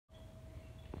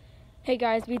Hey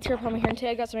guys, Beats here, Plumber here, and today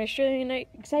I got some exciting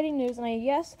news, and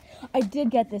I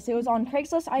did get this. It was on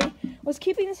Craigslist. I was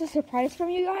keeping this a surprise from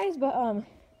you guys, but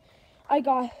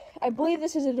I believe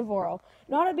this is a devoro,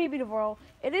 not a baby devoro.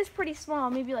 It is pretty small,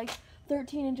 maybe like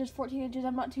 13 inches, 14 inches,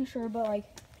 I'm not too sure, but like,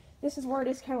 this is where it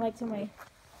is kind of like to my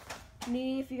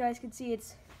knee. If you guys can see,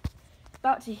 it's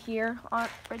about to here,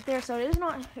 right there, so it is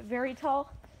not very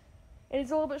tall. It is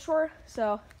a little bit short,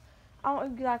 so I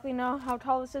don't exactly know how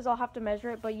tall this is. I'll have to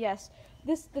measure it, but yes,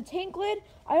 the tank lid,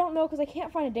 I don't know because I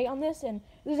can't find a date on this, and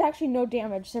there's actually no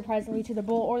damage, surprisingly, to the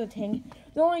bowl or the tank.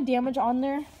 The only damage on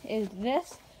there is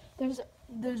this. There's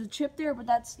a chip there, but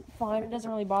that's fine. It doesn't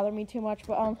really bother me too much,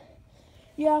 but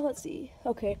yeah, let's see.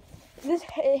 Okay,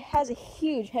 it has a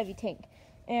huge, heavy tank,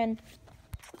 and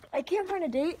I can't find a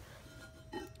date,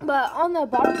 but on the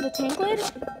bottom of the tank lid,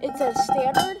 it says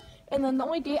standard. And then the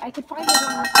only date I could find is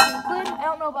on the tank lid. I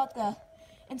don't know about the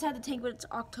inside the tank, but it's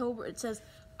October. It says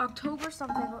October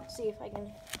something. Let's see if I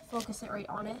can focus it right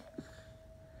on it.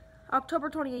 October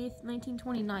 28th,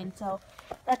 1929. So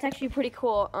that's actually pretty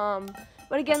cool.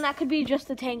 But again, that could be just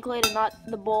the tank lid and not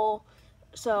the bowl.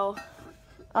 So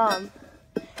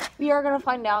we are gonna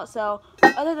find out. So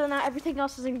other than that, everything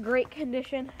else is in great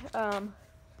condition.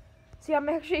 See, I'm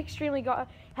actually extremely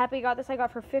happy I got this. I got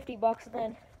it for $50, and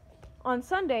then on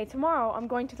Sunday, tomorrow, I'm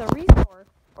going to the restore,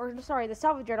 the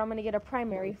salvage yard. I'm going to get a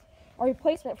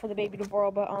replacement for the baby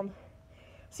devoro. But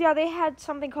so yeah, they had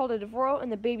something called a devoro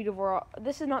and the baby devoro.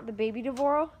 This is not the baby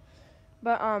devoro,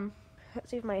 but let's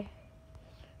see if my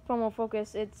phone will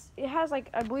focus. It has,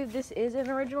 like, I believe this is an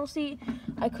original seat.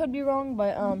 I could be wrong,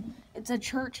 but it's a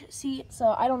church seat,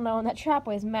 so I don't know. And that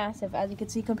trapway is massive, as you can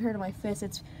see, compared to my fist.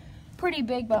 It's pretty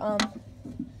big, but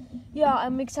yeah,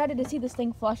 I'm excited to see this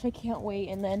thing flush. I can't wait.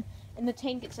 And then in the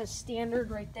tank, it says standard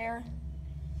right there.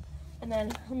 And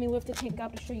then let me lift the tank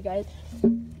up to show you guys.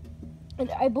 And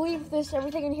I believe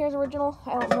everything in here is original.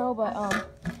 I don't know, but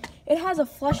it has a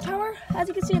flush tower, as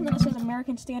you can see, and then it says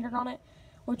American Standard on it,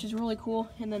 which is really cool.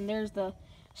 And then there's the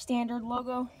standard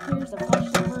logo. Here's the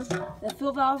flush tower, the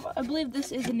fill valve. I believe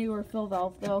this is a newer fill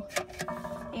valve though.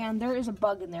 And there is a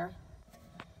bug in there.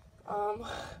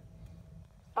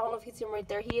 I don't know if you can see him right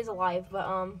there. He is alive,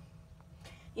 but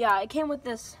yeah, it came with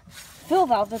this fill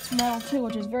valve that's metal too,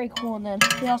 which is very cool. And then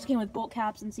they also came with bolt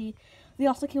caps, and see, they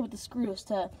also came with the screws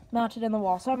to mount it in the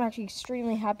wall. So I'm actually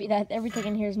extremely happy that everything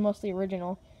in here is mostly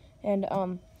original. And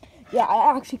yeah,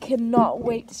 I actually cannot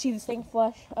wait to see this thing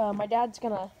flush. My dad's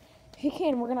gonna,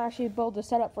 we're gonna actually build a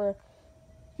setup for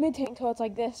mid-tank so it's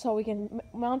like this, so we can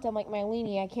mount on like my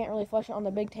Leanie. I can't really flush it on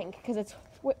the big tank because it's,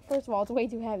 first of all, it's way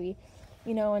too heavy.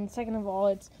 You know, and second of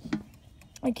all,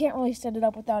 I can't really set it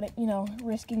up without it,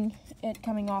 risking it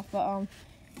coming off. But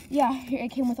yeah, here it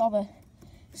came with all the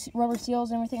rubber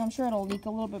seals and everything. I'm sure it'll leak a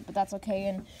little bit, but that's okay.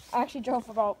 And I actually drove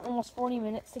for about almost 40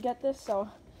 minutes to get this, so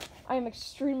I am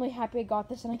extremely happy I got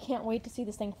this, and I can't wait to see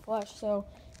this thing flush. So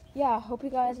yeah, hope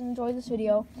you guys enjoyed this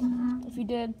video. If you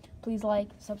did, please like,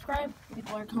 subscribe, leave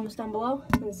your comments down below,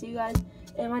 and see you guys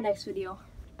in my next video.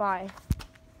 Bye.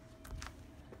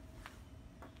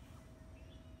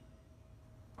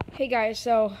 Hey guys,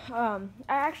 so I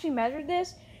actually measured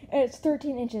this, and it's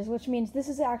 13 inches, which means this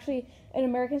is actually an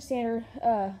American Standard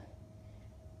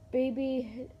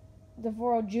Baby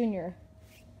Devoro Junior.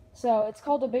 So it's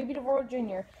called a Baby Devoro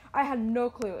Junior. I had no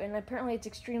clue, and apparently it's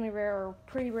extremely rare, or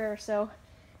pretty rare. So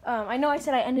I know I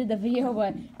said I ended the video,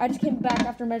 but I just came back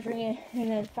after measuring it and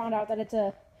then found out that it's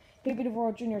a Baby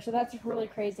Devoro Junior. So that's really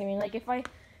crazy. I mean, like, if I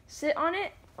sit on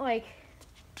it, like,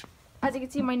 as you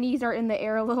can see, my knees are in the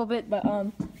air a little bit, but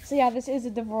so yeah, this is a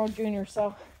devoro Junior.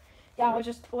 So yeah, I was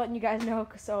just letting you guys know.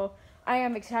 So I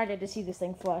am excited to see this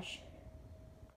thing flush.